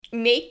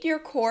Make your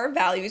core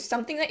values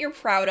something that you're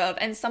proud of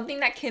and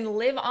something that can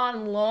live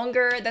on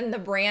longer than the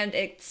brand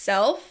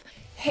itself.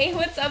 Hey,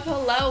 what's up?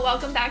 Hello.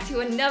 Welcome back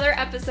to another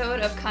episode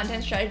of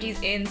Content Strategies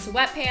in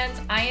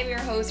Sweatpants. I am your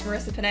host,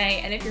 Marissa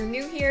Panay, and if you're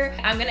new here,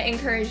 I'm going to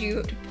encourage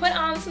you to put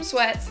on some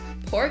sweats,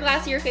 pour a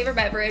glass of your favorite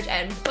beverage,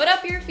 and put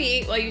up your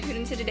feet while you tune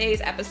into today's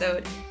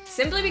episode,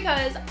 simply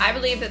because I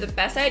believe that the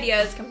best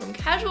ideas come from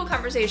casual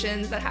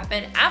conversations that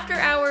happen after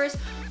hours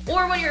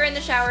or when you're in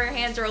the shower, your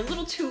hands are a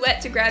little too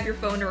wet to grab your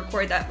phone to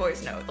record that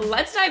voice note.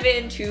 Let's dive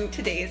into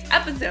today's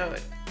episode.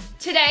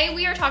 Today,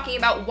 we are talking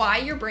about why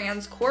your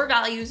brand's core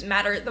values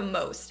matter the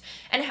most,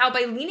 and how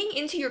by leaning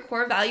into your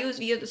core values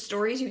via the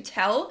stories you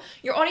tell,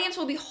 your audience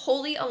will be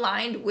wholly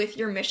aligned with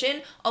your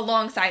mission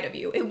alongside of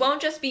you. It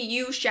won't just be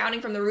you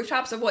shouting from the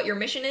rooftops of what your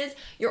mission is.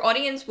 Your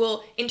audience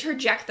will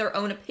interject their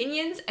own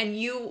opinions, and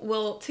you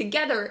will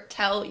together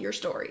tell your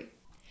story.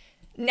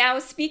 Now,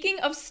 speaking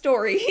of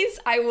stories,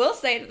 I will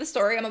say that the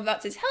story I'm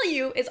about to tell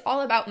you is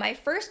all about my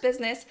first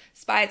business,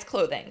 Spies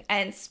Clothing.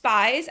 And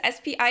Spies,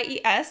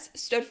 S-P-I-E-S,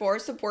 stood for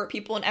Support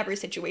People in Every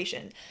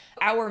Situation.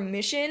 Our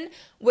mission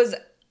was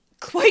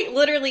quite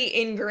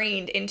literally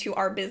ingrained into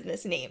our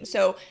business name.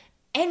 So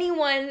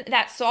anyone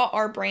that saw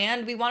our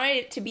brand, we wanted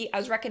it to be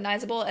as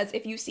recognizable as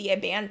if you see a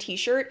band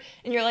t-shirt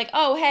and you're like,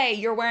 oh, hey,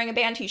 you're wearing a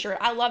band t-shirt.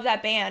 I love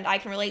that band. I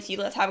can relate to you.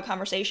 Let's have a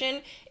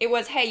conversation. It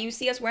was, hey, you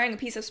see us wearing a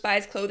piece of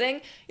Spies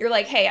Clothing. You're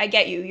like, hey, I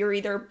get you. You're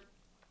either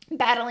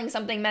battling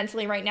something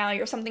mentally right now,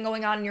 you're something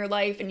going on in your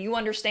life, and you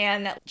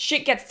understand that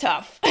shit gets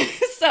tough.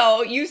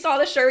 So you saw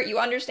the shirt, you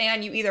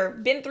understand, you either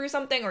been through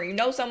something or you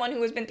know someone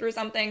who has been through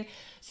something.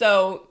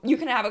 So you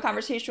can have a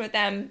conversation with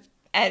them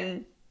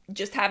and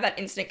just have that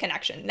instant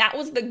connection. That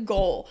was the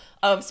goal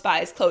of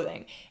Spies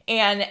Clothing.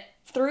 And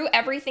through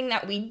everything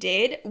that we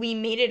did, we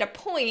made it a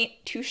point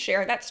to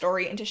share that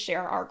story and to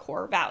share our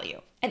core value.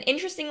 And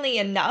interestingly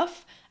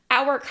enough,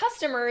 our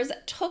customers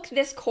took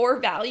this core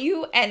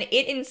value and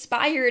it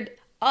inspired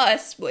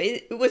us.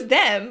 It was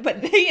them,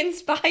 but they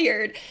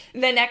inspired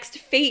the next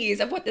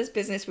phase of what this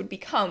business would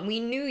become. We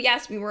knew,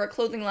 yes, we were a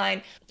clothing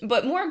line,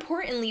 but more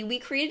importantly, we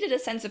created a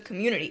sense of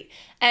community.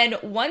 And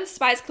once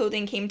Spies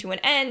Clothing came to an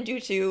end due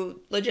to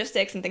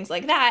logistics and things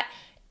like that,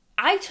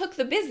 I took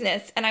the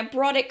business and I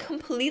brought it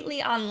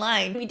completely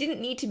online. We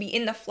didn't need to be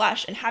in the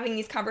flesh and having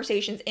these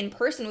conversations in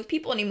person with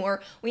people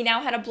anymore. We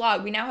now had a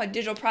blog. We now had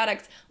digital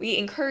products. We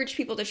encouraged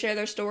people to share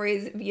their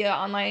stories via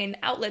online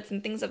outlets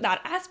and things of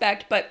that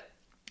aspect. But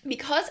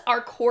because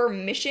our core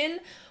mission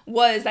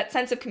was that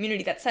sense of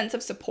community, that sense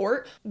of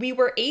support, we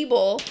were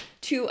able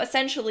to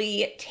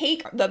essentially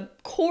take the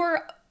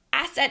core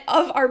asset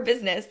of our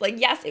business. Like,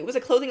 yes, it was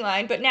a clothing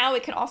line, but now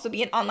it can also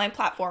be an online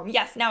platform.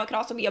 Yes, now it could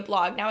also be a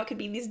blog. Now it could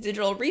be these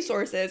digital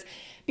resources,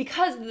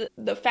 because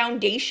the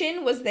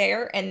foundation was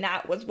there and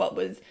that was what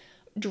was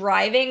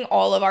driving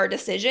all of our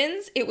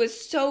decisions. It was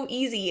so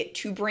easy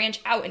to branch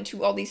out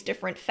into all these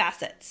different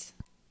facets.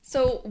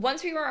 So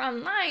once we were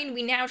online,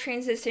 we now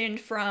transitioned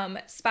from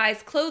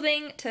Spies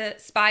Clothing to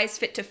Spies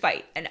Fit to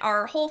Fight. And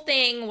our whole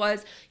thing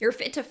was, you're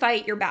fit to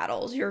fight your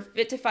battles. You're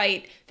fit to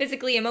fight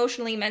physically,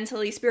 emotionally,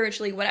 mentally,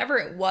 spiritually, whatever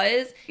it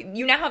was.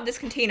 You now have this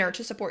container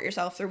to support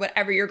yourself through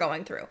whatever you're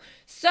going through.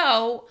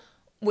 So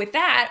with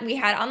that, we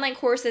had online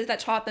courses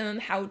that taught them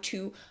how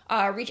to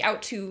reach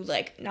out to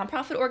like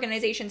nonprofit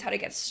organizations, how to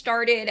get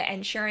started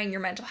and sharing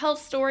your mental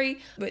health story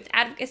with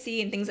advocacy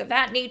and things of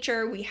that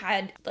nature. We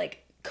had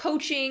like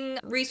coaching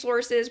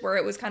resources where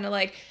it was kind of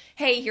like,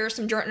 hey, here are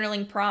some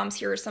journaling prompts,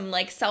 here are some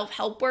like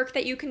self-help work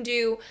that you can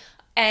do.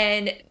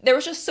 And there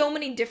was just so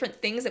many different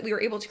things that we were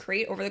able to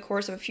create over the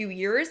course of a few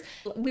years.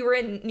 We were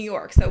in New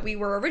York, so we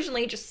were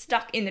originally just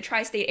stuck in the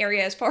tri-state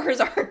area as far as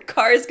our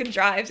cars could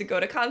drive to go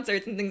to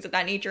concerts and things of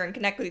that nature and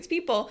connect with these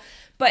people.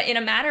 But in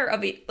a matter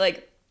of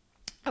like,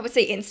 I would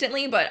say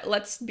instantly, but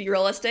let's be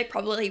realistic,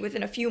 probably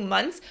within a few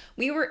months,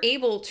 we were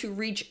able to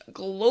reach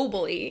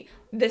globally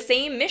the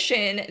same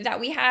mission that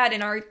we had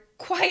in our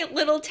quiet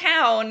little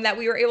town that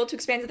we were able to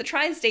expand to the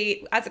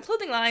tri-state as a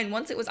clothing line.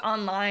 Once it was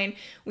online,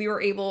 we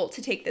were able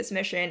to take this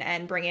mission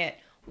and bring it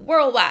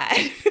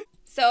worldwide.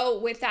 So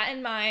with that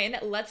in mind,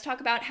 let's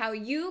talk about how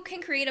you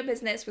can create a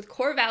business with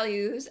core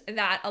values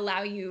that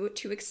allow you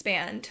to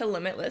expand to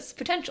limitless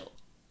potential.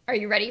 Are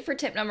you ready for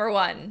tip number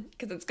 1?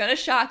 Because it's going to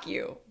shock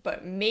you,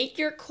 but make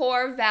your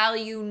core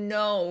value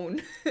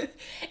known.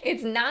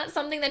 It's not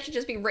something that should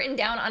just be written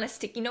down on a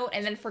sticky note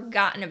and then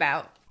forgotten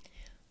about.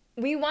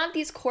 We want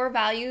these core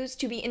values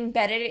to be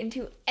embedded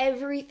into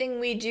everything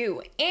we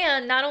do.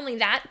 And not only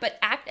that, but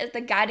act as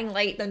the guiding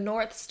light, the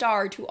North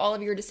Star to all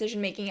of your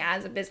decision making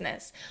as a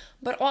business.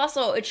 But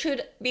also, it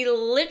should be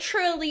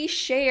literally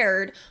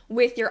shared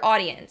with your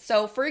audience.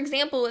 So for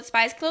example, with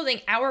Spies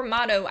Clothing, our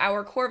motto,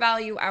 our core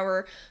value,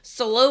 our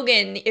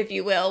slogan, if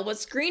you will, was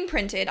screen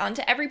printed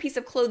onto every piece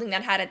of clothing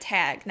that had a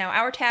tag. Now,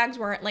 our tags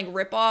weren't like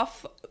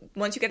rip-off,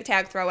 once you get the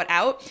tag, throw it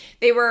out.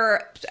 They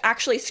were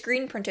actually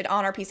screen printed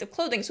on our piece of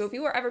clothing. So if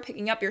you were ever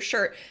picking up your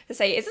shirt to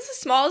say, is this a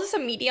small, is this a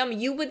medium?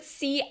 You would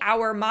see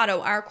our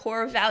motto, our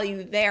core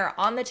value there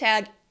on the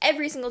tag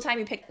every single time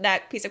you pick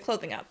that piece of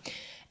clothing up.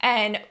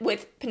 And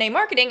with Panay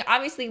Marketing,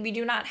 obviously we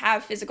do not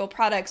have physical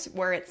products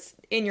where it's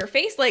in your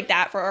face like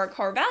that for our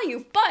core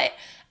value, but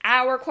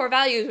our core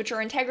values, which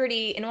are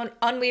integrity and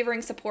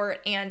unwavering support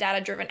and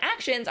data-driven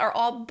actions, are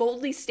all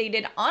boldly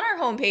stated on our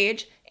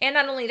homepage. And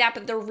not only that,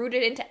 but they're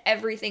rooted into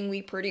everything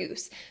we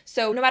produce.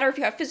 So no matter if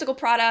you have physical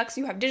products,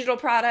 you have digital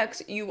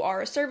products, you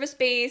are a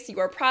service-based, you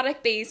are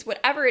product-based,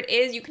 whatever it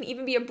is, you can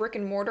even be a brick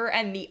and mortar,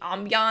 and the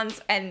ambiance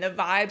and the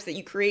vibes that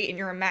you create in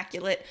your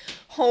immaculate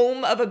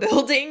home of a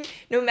building,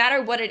 no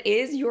matter what it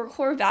is, your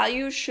core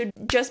values should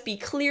just be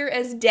clear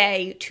as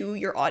day to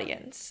your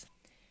audience.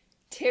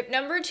 Tip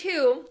number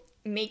 2,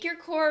 make your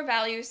core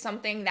values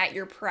something that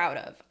you're proud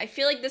of. I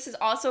feel like this is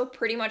also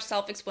pretty much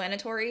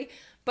self-explanatory,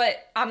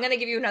 but I'm going to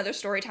give you another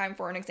story time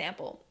for an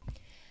example.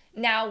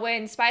 Now,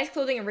 when Spies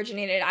Clothing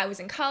originated, I was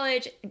in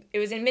college. It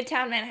was in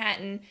Midtown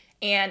Manhattan,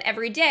 and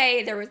every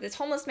day there was this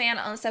homeless man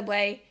on the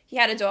subway. He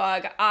had a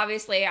dog.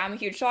 Obviously, I'm a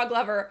huge dog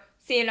lover.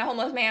 Seeing a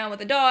homeless man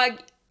with a dog,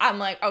 I'm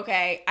like,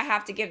 okay, I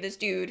have to give this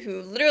dude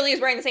who literally is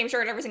wearing the same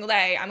shirt every single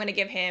day, I'm going to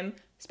give him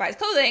Spies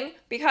Clothing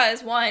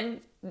because,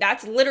 one,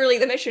 that's literally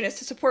the mission, is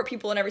to support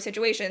people in every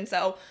situation.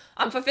 So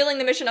I'm fulfilling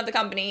the mission of the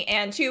company.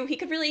 And 2, he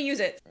could really use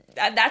it.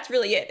 That's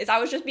really it. Is I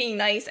was just being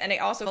nice, and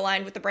it also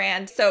aligned with the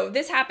brand. So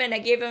this happened. I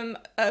gave him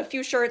a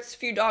few shirts, a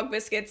few dog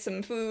biscuits,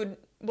 some food,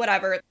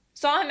 whatever.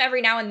 Saw him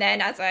every now and then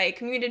as I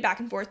commuted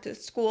back and forth to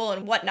school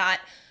and whatnot.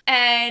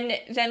 And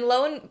then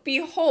lo and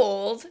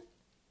behold,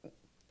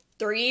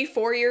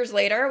 3-4 years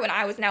later, when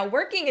I was now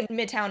working in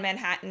Midtown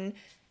Manhattan,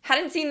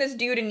 hadn't seen this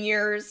dude in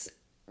years,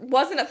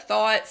 wasn't a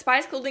thought.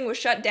 Spies Clothing was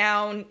shut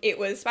down. It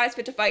was Spies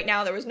Fit to Fight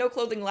now. There was no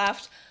clothing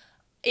left.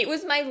 It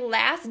was my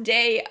last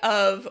day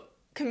of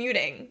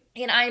commuting,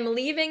 and I'm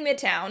leaving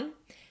Midtown,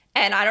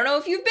 and I don't know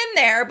if you've been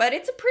there, but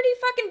it's a pretty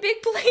fucking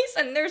big place,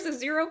 and there's a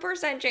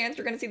 0% chance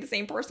you're gonna see the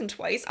same person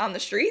twice on the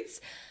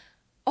streets.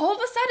 All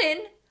of a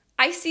sudden,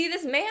 I see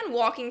this man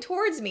walking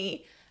towards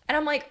me, and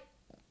I'm like,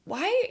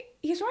 why?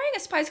 He's wearing a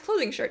Spies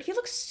Clothing shirt. He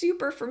looks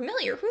super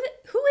familiar. Who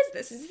is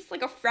this? Is this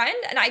like a friend?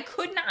 And I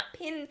could not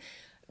pin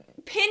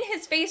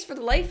his face for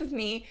the life of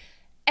me.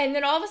 And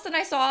then all of a sudden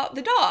I saw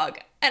the dog,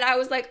 and I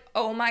was like,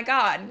 oh my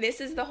God, this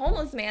is the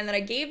homeless man that I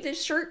gave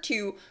this shirt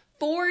to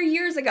 4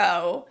 years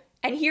ago.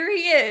 And here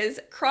he is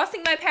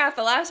crossing my path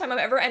the last time I'm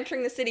ever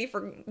entering the city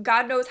for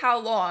God knows how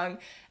long.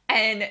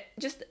 And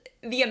just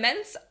the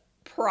immense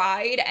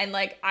pride, and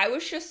like, I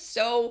was just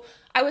so,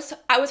 I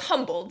was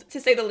humbled, to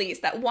say the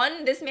least, that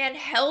one, this man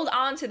held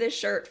on to this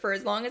shirt for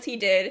as long as he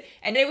did.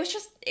 And it was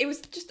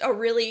just a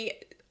really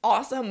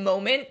awesome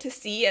moment to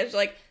see, as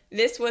like,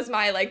 this was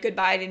my like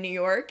goodbye to New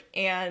York,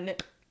 and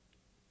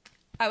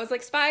I was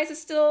like, Spies is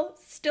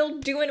still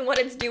doing what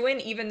it's doing,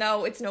 even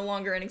though it's no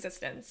longer in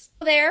existence.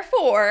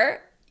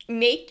 Therefore,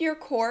 make your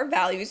core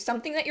values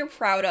something that you're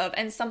proud of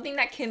and something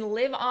that can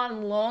live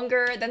on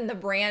longer than the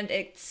brand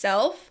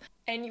itself,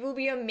 and you will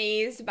be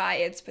amazed by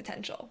its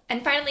potential.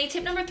 And finally,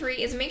 tip number 3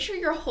 is make sure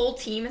your whole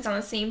team is on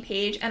the same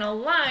page and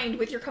aligned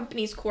with your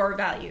company's core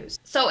values.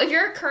 So if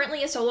you're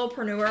currently a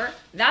solopreneur,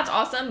 that's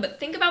awesome, but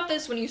think about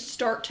this when you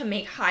start to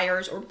make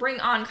hires or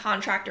bring on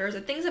contractors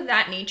and things of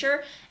that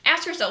nature.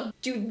 Ask yourself,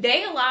 do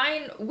they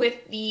align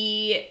with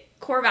the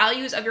core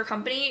values of your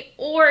company,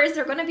 or is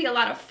there going to be a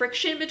lot of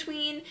friction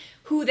between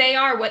who they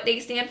are, what they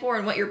stand for,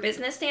 and what your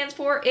business stands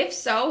for? If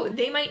so,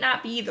 they might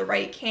not be the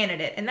right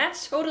candidate, and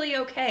that's totally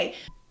okay.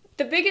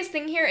 The biggest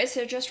thing here is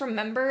to just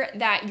remember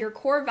that your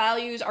core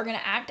values are going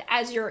to act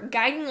as your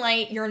guiding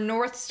light, your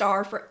North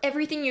Star for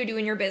everything you do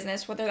in your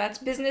business, whether that's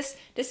business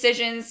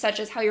decisions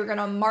such as how you're going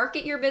to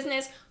market your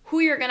business,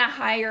 who you're going to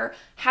hire,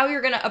 how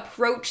you're going to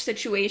approach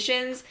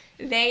situations.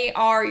 They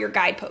are your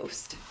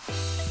guidepost.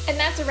 And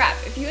that's a wrap.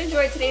 If you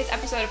enjoyed today's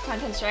episode of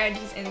Content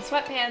Strategies in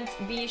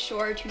Sweatpants, be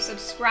sure to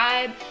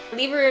subscribe,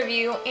 leave a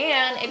review,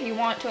 and if you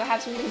want to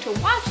have something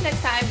to watch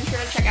next time, be sure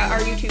to check out our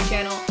YouTube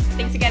channel.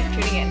 Thanks again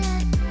for tuning in.